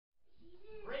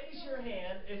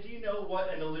what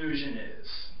an illusion is?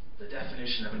 The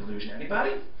definition of an illusion.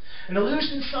 Anybody? An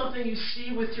illusion is something you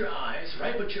see with your eyes,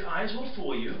 right? But your eyes will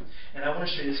fool you. And I want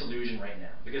to show you this illusion right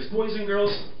now. Because boys and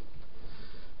girls,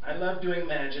 I love doing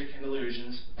magic and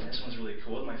illusions. And this one's really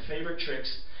cool. My favorite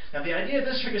tricks. Now the idea of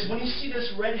this trick is when you see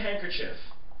this red handkerchief,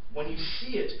 when you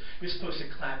see it, you're supposed to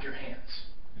clap your hands.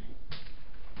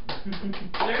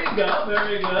 There you go.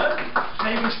 Very good. Now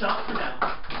you can stop for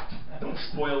now. Don't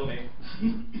spoil me.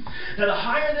 Now the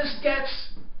higher this gets,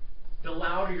 the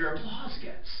louder your applause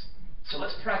gets. So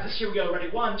let's practice. Here we go. Ready?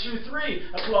 1, 2, 3.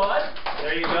 Applaud.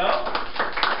 There you go.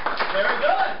 Very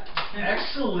good.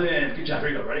 Excellent. Good job. Here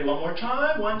we go. Ready? One more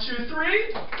time. 1, 2,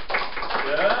 3.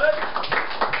 Good.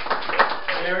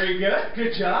 Very good.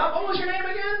 Good job. What was your name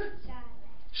again?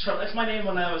 Charlotte. That's my name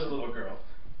when I was a little girl.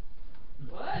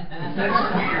 What?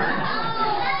 That's weird.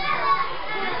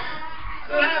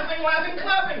 Laughing, laughing,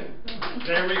 clapping.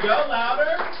 There we go.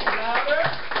 Louder, louder.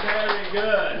 Very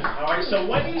good. All right, so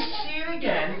when you see it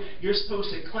again, you're supposed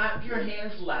to clap your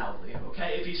hands loudly,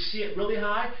 okay? If you see it really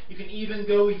high, you can even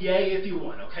go yay if you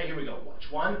want, okay? Here we go. Watch.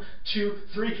 1, 2,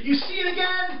 3. You see it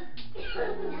again?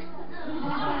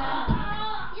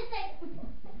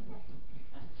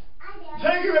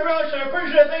 Thank you very much. I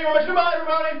appreciate it. Thank you very much. Goodbye,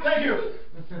 everybody. Thank you.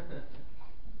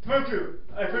 Thank you.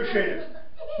 I appreciate it.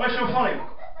 What's so funny?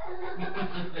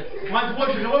 My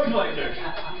voice is always like this.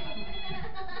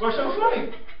 What's so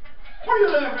funny? What are you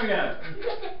laughing at?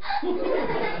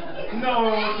 No.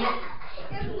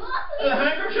 The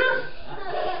handkerchief?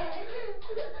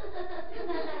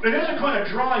 It is a kind of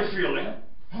dry feeling.